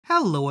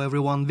Hello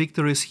everyone,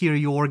 Victor is here,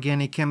 your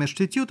organic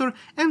chemistry tutor,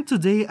 and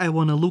today I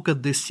want to look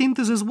at this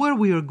synthesis where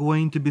we are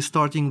going to be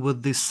starting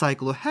with this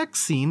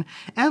cyclohexene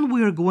and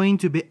we are going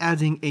to be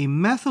adding a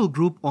methyl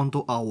group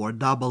onto our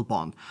double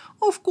bond.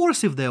 Of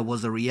course, if there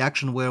was a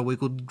reaction where we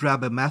could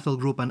grab a methyl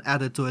group and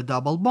add it to a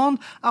double bond,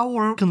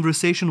 our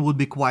conversation would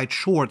be quite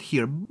short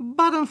here,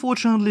 but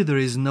unfortunately there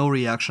is no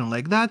reaction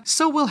like that,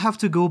 so we'll have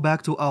to go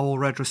back to our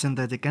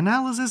retrosynthetic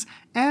analysis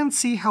and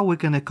see how we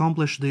can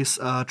accomplish this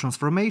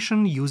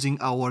transformation using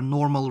our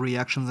normal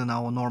reactions and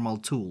our normal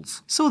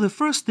tools. So the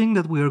first thing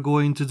that we are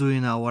going to do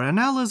in our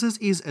analysis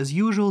is, as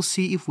usual,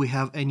 see if we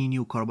have any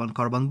new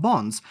carbon-carbon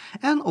bonds.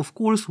 And of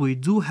course we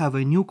do have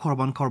a new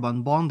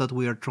carbon-carbon bond that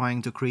we are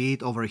trying to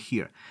create over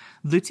here.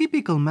 The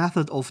typical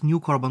method of new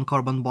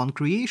carbon-carbon bond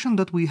creation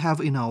that we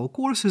have in our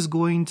course is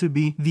going to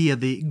be via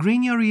the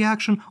Grignard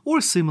reaction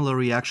or similar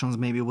reactions,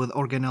 maybe with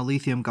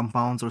organolithium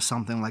compounds or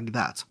something like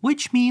that.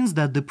 Which means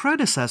that the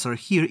predecessor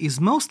here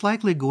is most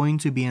likely going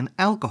to be an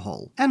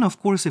alcohol. And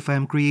of course, if I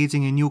am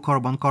creating a new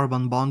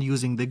carbon-carbon bond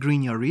using the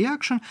Grignard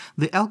reaction,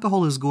 the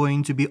alcohol is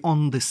going to be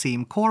on the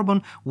same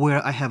carbon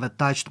where I have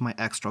attached my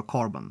extra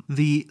carbon.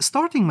 The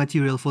starting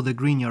material for the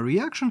Grignard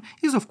reaction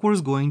is of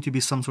course going to be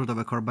some sort of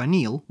a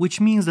carbonyl,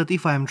 which means that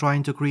if I am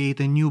trying to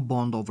create a new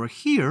bond over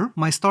here,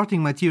 my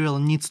starting material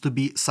needs to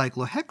be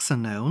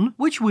cyclohexanone,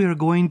 which we are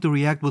going to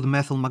react with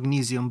methyl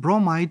magnesium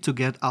bromide to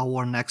get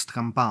our next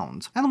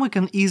compound. And we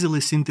can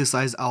easily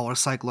synthesize our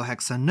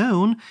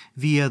cyclohexanone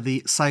via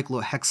the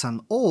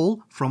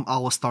cyclohexanol from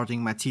our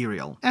starting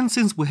material. And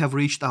since we have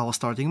reached our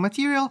starting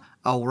material,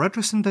 our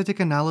retrosynthetic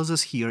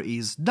analysis here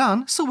is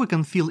done, so we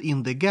can fill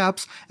in the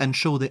gaps and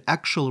show the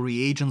actual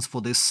reagents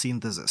for this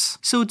synthesis.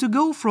 So to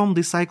go from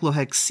the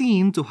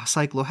cyclohexene to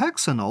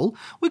cyclohexanol,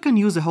 we can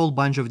use a whole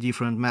bunch of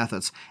different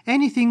methods.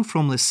 Anything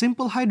from the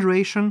simple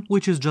hydration,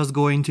 which is just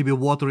going to be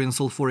water and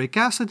sulfuric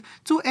acid,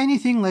 to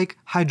anything like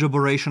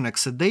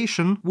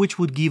hydroboration-oxidation, which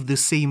would give the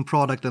same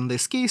product in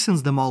this case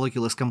since the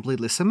molecule is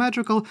completely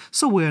symmetrical,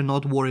 so we are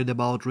not worried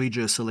about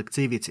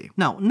regioselectivity.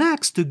 Now,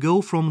 next, to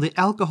go from the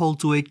alcohol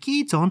to a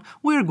ketone,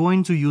 we are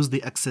going to use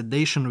the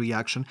oxidation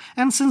reaction,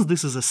 and since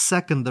this is a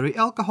secondary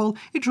alcohol,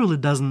 it really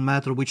doesn't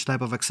matter which type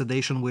of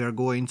oxidation we are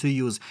going to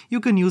use. You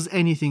can use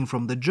anything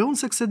from the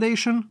Jones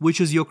oxidation,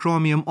 which is your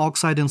chromium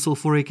oxide and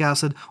sulfuric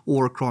acid,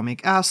 or chromic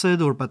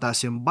acid, or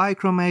potassium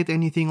bichromate,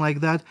 anything like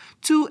that,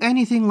 to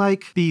anything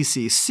like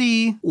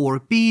PCC, or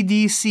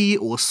PDC,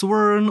 or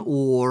SWERN,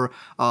 or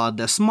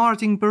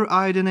Des-Martin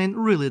periodinane,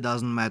 really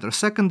doesn't matter.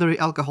 Secondary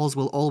alcohols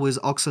will always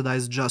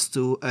oxidize just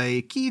to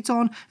a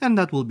ketone, and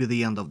that will be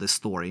the end of the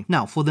story.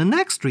 Now, for the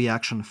next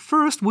reaction,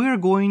 first we are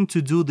going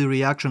to do the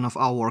reaction of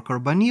our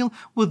carbonyl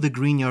with the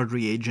Grignard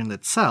reagent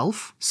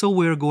itself. So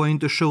we are going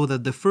to show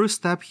that the first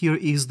step here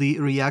is the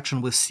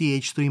reaction with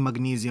CH3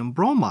 magnesium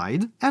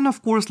bromide, and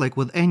of course, like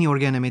with any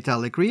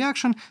organometallic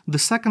reaction, the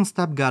second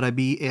step gotta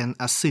be an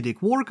acidic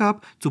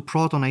workup to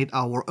protonate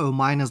our O-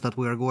 that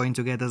we are going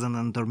to get as an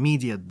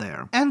intermediate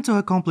there. And to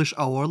accomplish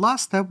our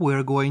last step, we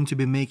are going to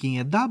be making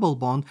a double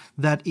bond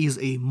that is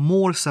a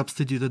more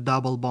substituted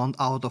double bond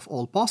out of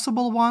all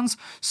possible ones,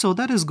 so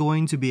that is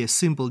going to be a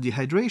simple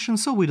dehydration,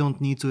 so we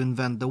don't need to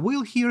invent the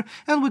wheel here,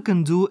 and we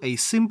can do a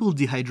simple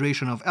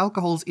dehydration of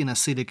alcohols in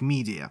acidic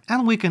media.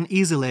 And we can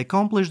easily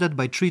accomplish that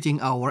by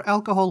treating our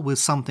alcohol with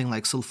something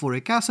like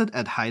sulfuric acid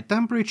at high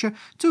temperature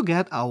to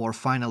get our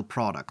final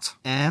product.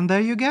 And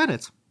there you get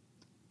it.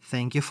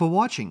 Thank you for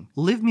watching.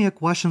 Leave me your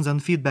questions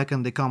and feedback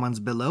in the comments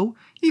below.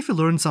 If you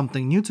learned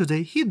something new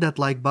today, hit that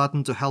like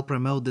button to help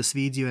promote this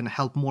video and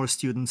help more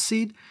students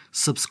see it.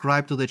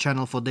 Subscribe to the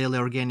channel for daily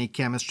organic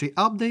chemistry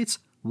updates.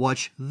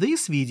 Watch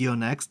this video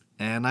next,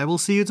 and I will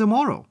see you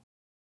tomorrow.